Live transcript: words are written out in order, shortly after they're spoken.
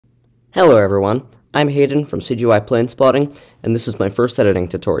Hello everyone, I'm Hayden from CGYplanespotter, and this is my first editing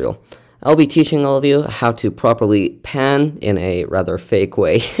tutorial. I'll be teaching all of you how to properly pan in a rather fake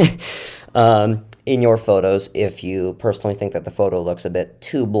way in your photos if you personally think that the photo looks a bit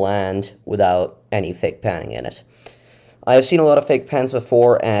too bland without any fake panning in it. I've seen a lot of fake pans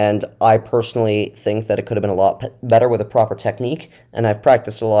before, and I personally think that it could have been a lot better with a proper technique, and I've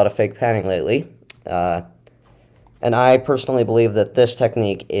practiced a lot of fake panning lately. And I personally believe that this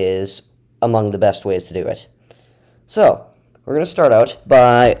technique is among the best ways to do it. So, we're going to start out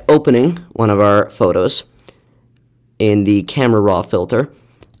by opening one of our photos in the camera raw filter.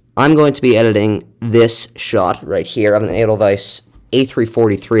 I'm going to be editing this shot right here of an Edelweiss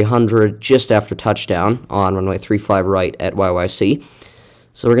A340-300 just after touchdown on runway 35 right at YYC.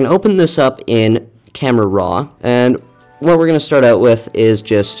 So we're going to open this up in camera raw, and what we're going to start out with is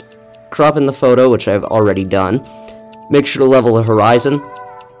just cropping the photo, which I've already done. Make sure to level the horizon,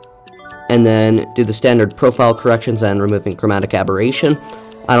 and then do the standard profile corrections and removing chromatic aberration.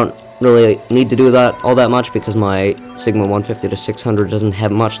 I don't really need to do that all that much because my Sigma 150-600 doesn't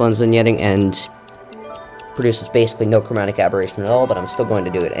have much lens vignetting and produces basically no chromatic aberration at all, but I'm still going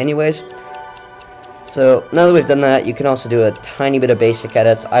to do it anyways. So now that we've done that, you can also do a tiny bit of basic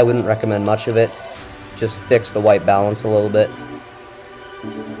edits. I wouldn't recommend much of it. Just fix the white balance a little bit.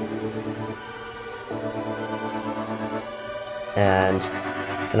 And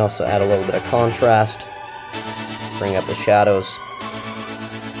you can also add a little bit of contrast, bring up the shadows,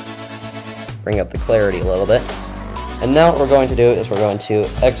 bring up the clarity a little bit. And now what we're going to do is we're going to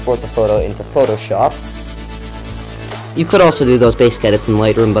export the photo into Photoshop. You could also do those basic edits in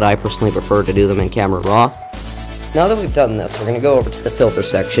Lightroom, but I personally prefer to do them in Camera Raw. Now that we've done this, we're going to go over to the filter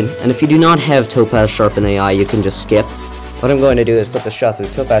section, and if you do not have Topaz Sharpen AI, you can just skip. What I'm going to do is put the shot through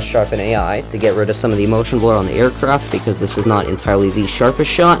Topaz Sharpen AI to get rid of some of the motion blur on the aircraft, because this is not entirely the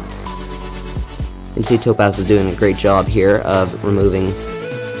sharpest shot. You can see Topaz is doing a great job here of removing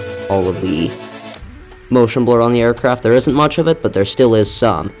all of the motion blur on the aircraft. There isn't much of it, but there still is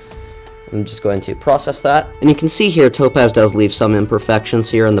some. I'm just going to process that. And you can see here Topaz does leave some imperfections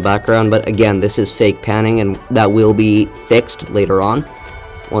here in the background, but again, this is fake panning, and that will be fixed later on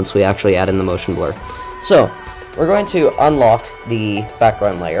once we actually add in the motion blur. So, we're going to unlock the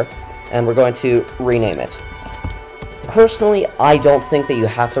background layer, and we're going to rename it. Personally, I don't think that you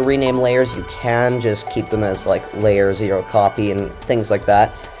have to rename layers. You can just keep them as like layer 0 copy and things like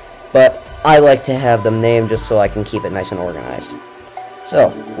that, but I like to have them named just so I can keep it nice and organized. So,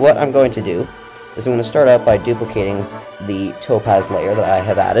 what I'm going to do is I'm going to start out by duplicating the Topaz layer that I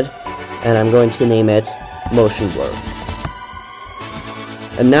have added, and I'm going to name it Motion Blur.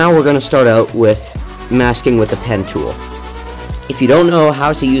 And now we're going to start out with masking with the pen tool. If you don't know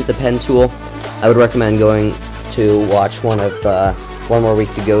how to use the pen tool, I would recommend going to watch one of One More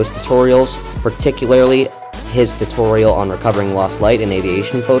Week to Go's tutorials, particularly his tutorial on recovering lost light in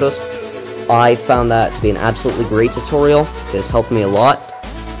aviation photos. I found that to be an absolutely great tutorial. It has helped me a lot,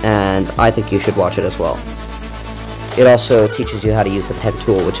 and I think you should watch it as well. It also teaches you how to use the pen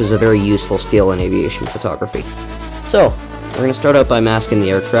tool, which is a very useful skill in aviation photography. So, we're going to start out by masking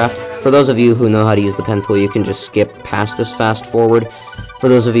the aircraft. For those of you who know how to use the pen tool, you can just skip past this fast forward. For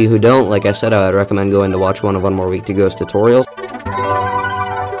those of you who don't, like I said, I would recommend going to watch one of One More Week to Go's tutorials.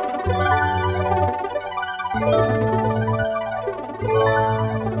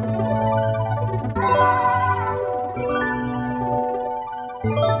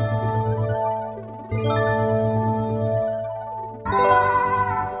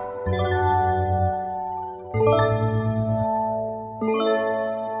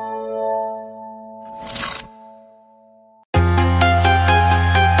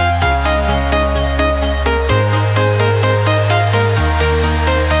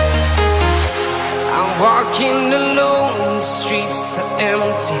 Walking alone, the streets are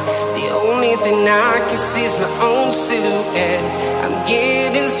empty. The only thing I can see is my own silhouette. I'm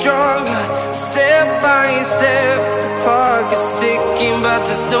getting stronger, step by step. The clock is ticking, but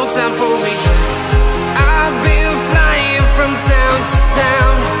there's no time for regrets. I've been flying from town to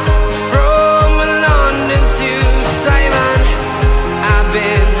town, from London to Taiwan. I've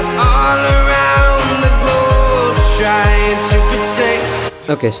been all around the globe trying to protect.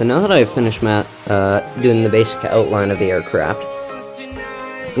 Okay, so now that I've finished doing the basic outline of the aircraft,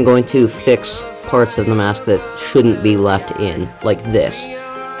 I'm going to fix parts of the mask that shouldn't be left in, like this.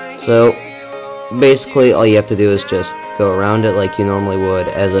 So, basically all you have to do is just go around it like you normally would,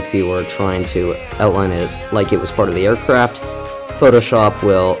 as if you were trying to outline it like it was part of the aircraft. Photoshop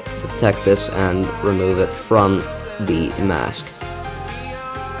will detect this and remove it from the mask.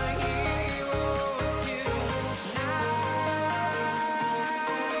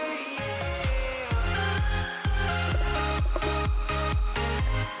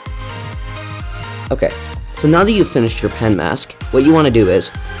 Okay, so now that you've finished your pen mask, what you want to do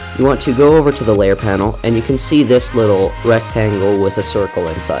is, you want to go over to the layer panel, and you can see this little rectangle with a circle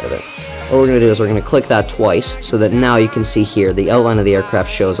inside of it. What we're going to do is we're going to click that twice, so that now you can see here, the outline of the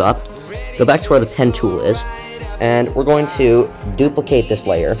aircraft shows up. Go back to where the pen tool is, and we're going to duplicate this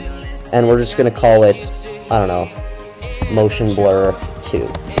layer, and we're just going to call it, I don't know, Motion Blur 2.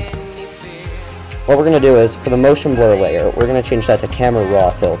 What we're going to do is, for the Motion Blur layer, we're going to change that to Camera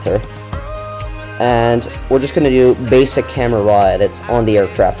Raw Filter, and we're just going to do basic camera raw edits on the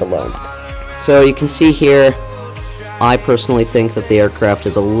aircraft alone. So you can see here, I personally think that the aircraft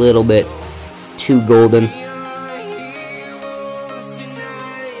is a little bit too golden.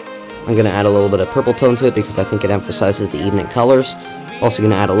 I'm going to add a little bit of purple tone to it because I think it emphasizes the evening colors. Also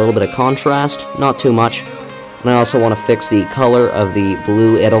going to add a little bit of contrast, not too much. And I also want to fix the color of the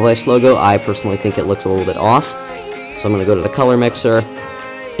blue Edelweiss logo. I personally think it looks a little bit off. So I'm going to go to the color mixer,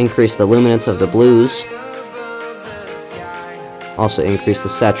 increase the luminance of the blues, also increase the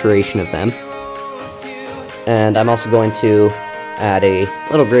saturation of them, and I'm also going to add a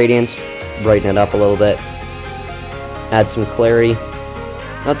little gradient, brighten it up a little bit, add some clarity,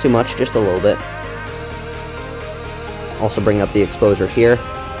 not too much, just a little bit, also bring up the exposure here,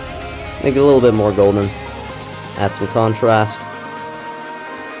 make it a little bit more golden, add some contrast,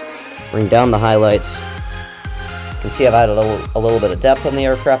 bring down the highlights. You can see I've added a little bit of depth on the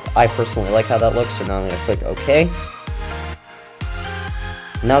aircraft. I personally like how that looks, so now I'm going to click OK.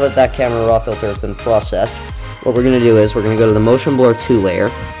 Now that that camera raw filter has been processed, what we're going to do is we're going to go to the Motion Blur 2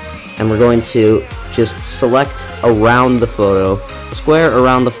 layer, and we're going to just select around the photo, the square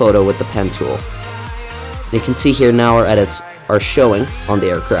around the photo with the pen tool. And you can see here now our edits are showing on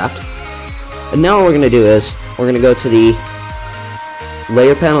the aircraft. And now what we're going to do is we're going to go to the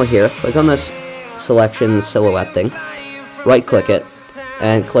layer panel here, click on this selection silhouette thing, right click it,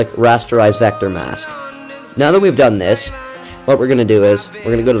 and click rasterize vector mask. Now that we've done this, what we're going to do is we're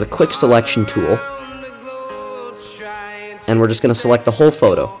going to go to the quick selection tool, and we're just going to select the whole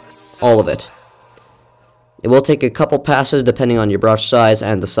photo, all of it. It will take a couple passes depending on your brush size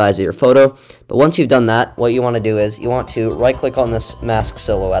and the size of your photo, but once you've done that, what you want to do is you want to right click on this mask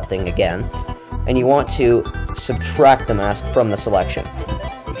silhouette thing again, and you want to subtract the mask from the selection.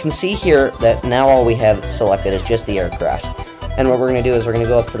 You can see here that now all we have selected is just the aircraft. And what we're going to do is we're going to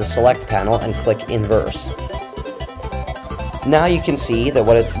go up to the select panel and click inverse. Now you can see that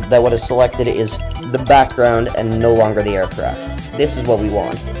what is selected is the background and no longer the aircraft. This is what we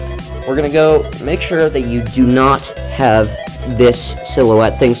want. We're going to go make sure that you do not have this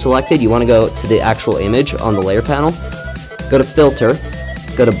silhouette thing selected. You want to go to the actual image on the layer panel, go to filter,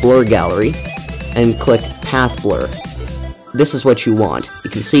 go to blur gallery, and click path blur. This is what you want. You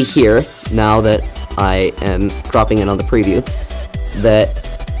can see here, now that I am cropping it on the preview, that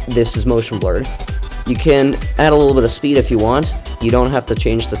this is motion blurred. You can add a little bit of speed if you want. You don't have to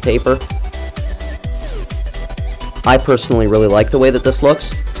change the taper. I personally really like the way that this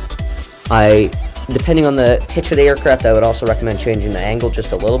looks. Depending on the pitch of the aircraft, I would also recommend changing the angle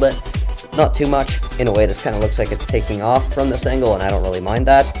just a little bit. Not too much. In a way, this kind of looks like it's taking off from this angle, and I don't really mind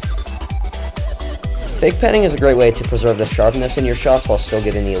that. Fake panning is a great way to preserve the sharpness in your shots while still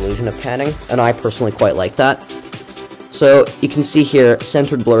giving the illusion of panning, and I personally quite like that. So you can see here,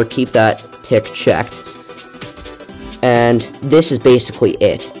 centered blur, keep that tick checked. And this is basically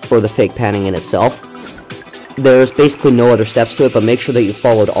it for the fake panning in itself. There's basically no other steps to it, but make sure that you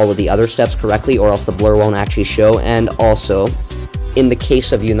followed all of the other steps correctly or else the blur won't actually show. And also, in the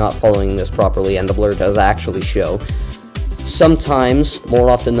case of you not following this properly and the blur does actually show, sometimes,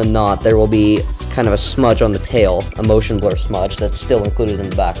 more often than not, there will be kind of a smudge on the tail, a motion blur smudge, that's still included in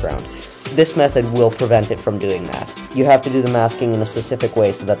the background. This method will prevent it from doing that. You have to do the masking in a specific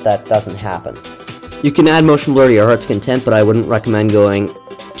way so that that doesn't happen. You can add motion blur to your heart's content, but I wouldn't recommend going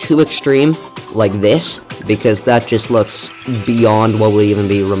too extreme like this, because that just looks beyond what would even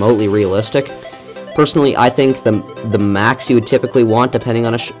be remotely realistic. Personally, I think the max you would typically want, depending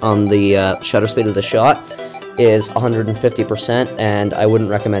on the shutter speed of the shot, is 150%, and I wouldn't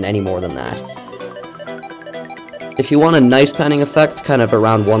recommend any more than that. If you want a nice panning effect, kind of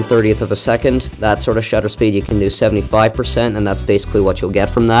around 1/30th of a second, that sort of shutter speed, you can do 75%, and that's basically what you'll get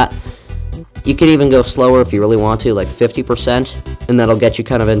from that. You could even go slower if you really want to, like 50%, and that'll get you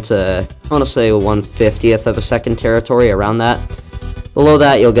kind of into, I want to say, 1/50th of a second territory, around that. Below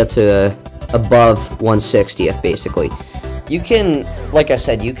that, you'll get to above 1/60th, basically. You can, like I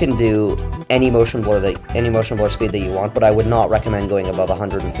said, you can do any motion blur speed that you want, but I would not recommend going above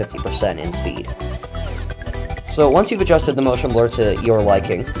 150% in speed. So once you've adjusted the motion blur to your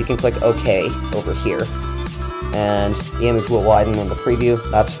liking, you can click OK over here, and the image will widen in the preview.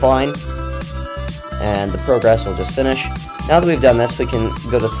 That's fine. and the progress will just finish. Now that we've done this, we can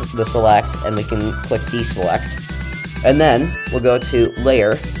go to the select, and we can click deselect. And then, we'll go to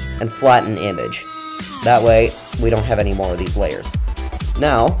layer, and flatten image. That way, we don't have any more of these layers.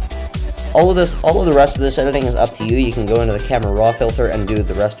 Now, all of the rest of this editing is up to you. You can go into the camera raw filter and do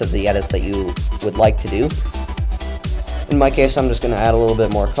the rest of the edits that you would like to do. In my case, I'm just going to add a little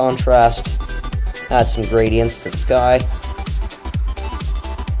bit more contrast, add some gradients to the sky.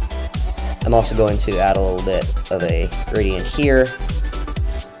 I'm also going to add a little bit of a gradient here,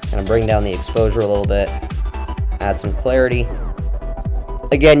 kind of bring down the exposure a little bit, add some clarity.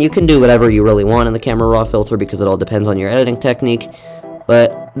 Again, you can do whatever you really want in the camera raw filter because it all depends on your editing technique,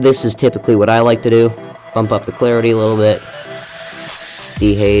 but this is typically what I like to do. Bump up the clarity a little bit,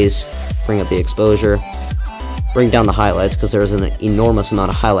 dehaze, bring up the exposure, bring down the highlights because there's an enormous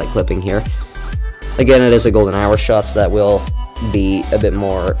amount of highlight clipping here. Again, it is a golden hour shot, so that will be a bit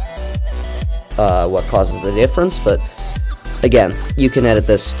more what causes the difference, but again, you can edit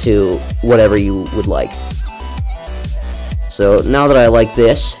this to whatever you would like. So now that I like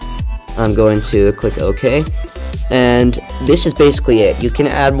this, I'm going to click OK, and this is basically it. You can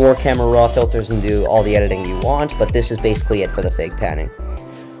add more camera raw filters and do all the editing you want, but this is basically it for the fake panning.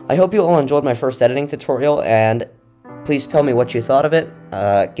 I hope you all enjoyed my first editing tutorial, and please tell me what you thought of it.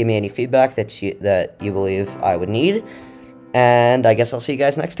 Give me any feedback that you believe I would need, and I guess I'll see you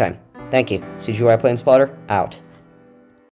guys next time. Thank you. CGYplanespotter, out.